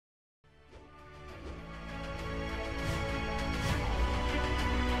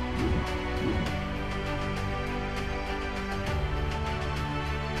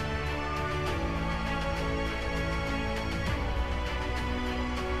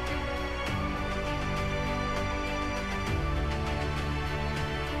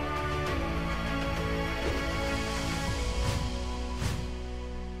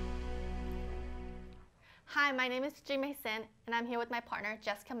Hi, my name is Sint, and I'm here with my partner,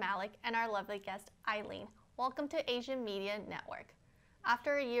 Jessika Malic, and our lovely guest, Eileen. Welcome to Asian Media Network.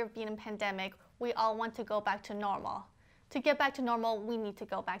 After a year of being in pandemic, we all want to go back to normal. To get back to normal, we need to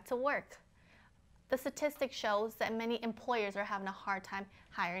go back to work. The statistic shows that many employers are having a hard time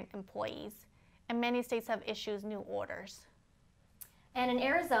hiring employees, and many states have issued new orders. And in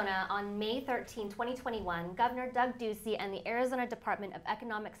Arizona, on May 13, 2021, Governor Doug Ducey and the Arizona Department of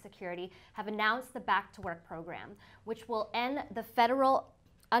Economic Security have announced the Back to Work program, which will end the federal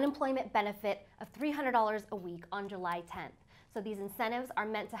unemployment benefit of $300 a week on July 10th. So these incentives are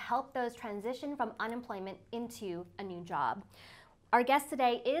meant to help those transition from unemployment into a new job. Our guest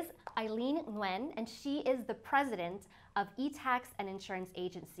today is Eileen Nguyen, and she is the president of E-Tax and Insurance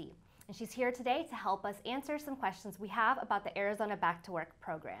Agency. And she's here today to help us answer some questions we have about the Arizona Back to Work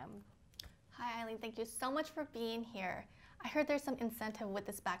program. Hi, Eileen. Thank you so much for being here. I heard there's some incentive with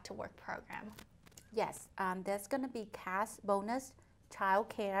this Back to Work program. Yes, there's going to be cash bonus, child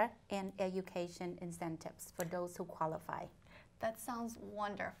care, and education incentives for those who qualify. That sounds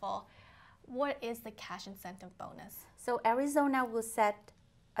wonderful. What is the cash incentive bonus? So Arizona will set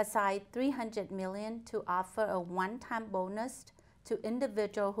aside $300 million to offer a one-time bonus to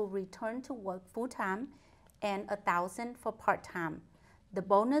individuals who return to work full-time and $1,000 for part-time. The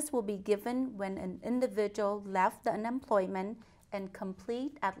bonus will be given when an individual left the unemployment and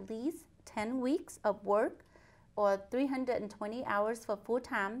complete at least 10 weeks of work, or 320 hours for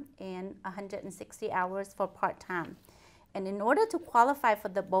full-time and 160 hours for part-time. And in order to qualify for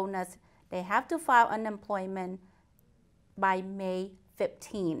the bonus, they have to file unemployment by May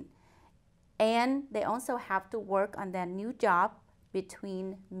 15. And they also have to work on their new job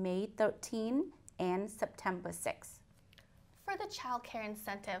between May 13 and September 6. For the child care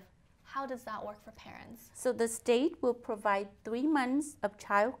incentive, how does that work for parents? So the state will provide 3 months of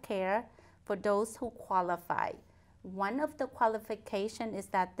child care for those who qualify. One of the qualifications is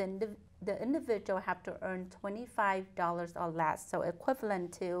that the individual have to earn $25 or less, so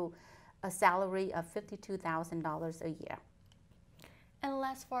equivalent to a salary of $52,000 a year. And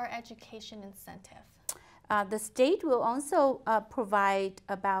less for education incentive. The state will also provide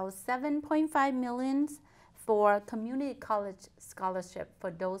about $7.5 million for community college scholarship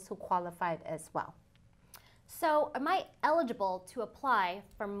for those who qualified as well. So am I eligible to apply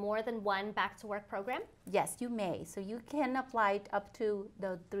for more than one Back to Work program? Yes, you may. So you can apply up to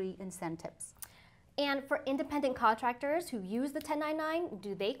the 3 incentives. And for independent contractors who use the 1099,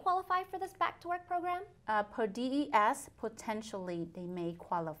 do they qualify for this Back to Work program? Per DES, potentially they may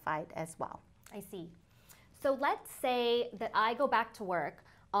qualify as well. I see. So let's say that I go back to work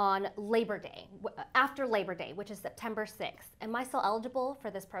on Labor Day, after Labor Day, which is September 6th. Am I still eligible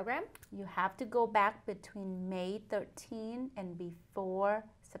for this program? You have to go back between May 13 and before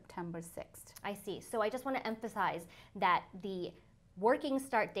September 6th. I see. So I just want to emphasize that the working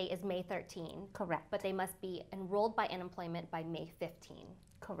start date is May 13. Correct. But they must be enrolled by unemployment by May 15.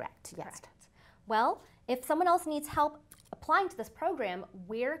 Correct, yes. Correct. Well, if someone else needs help applying to this program,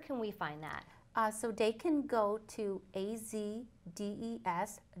 where can we find that? So they can go to azdes.gov,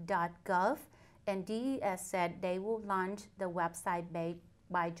 and DES said they will launch the website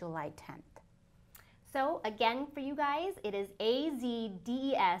by July 10th. So again, for you guys, it is azdes.gov.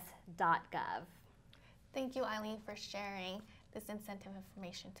 Thank you, Eileen, for sharing this incentive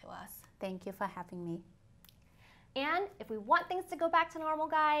information to us. Thank you for having me. And if we want things to go back to normal,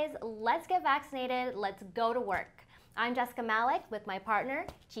 guys, let's get vaccinated. Let's go to work. I'm Jessika Malic with my partner,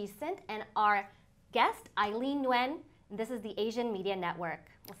 Sint, and our guest, Eileen Nguyen. This is the Asian Media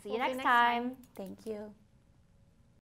Network. We'll see you next time. Thank you.